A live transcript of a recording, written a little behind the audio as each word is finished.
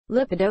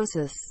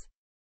Lipidosis.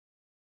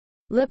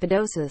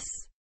 Lipidosis.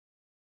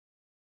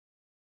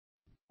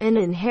 An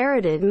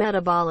inherited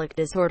metabolic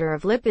disorder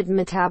of lipid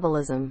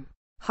metabolism.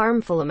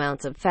 Harmful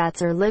amounts of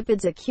fats or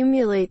lipids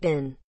accumulate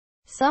in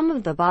some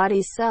of the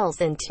body's cells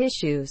and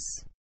tissues.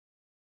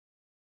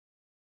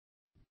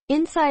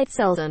 Inside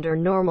cells under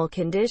normal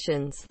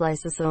conditions,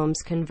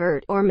 lysosomes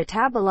convert or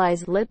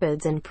metabolize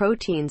lipids and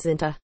proteins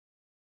into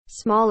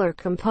smaller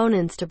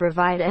components to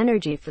provide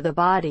energy for the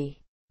body.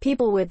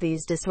 People with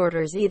these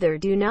disorders either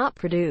do not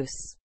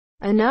produce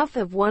enough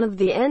of one of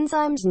the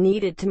enzymes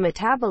needed to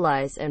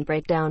metabolize and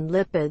break down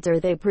lipids, or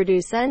they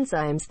produce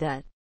enzymes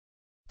that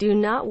do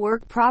not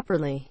work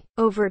properly.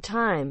 Over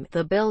time,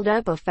 the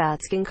buildup of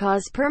fats can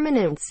cause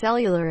permanent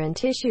cellular and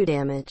tissue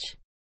damage,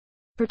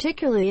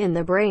 particularly in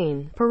the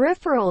brain,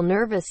 peripheral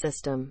nervous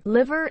system,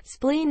 liver,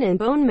 spleen and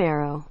bone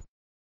marrow.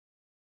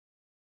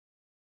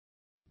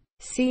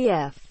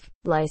 Cf.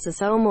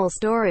 Lysosomal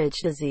storage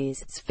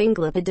disease,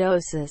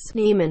 sphingolipidosis,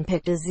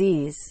 Niemann-Pick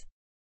disease.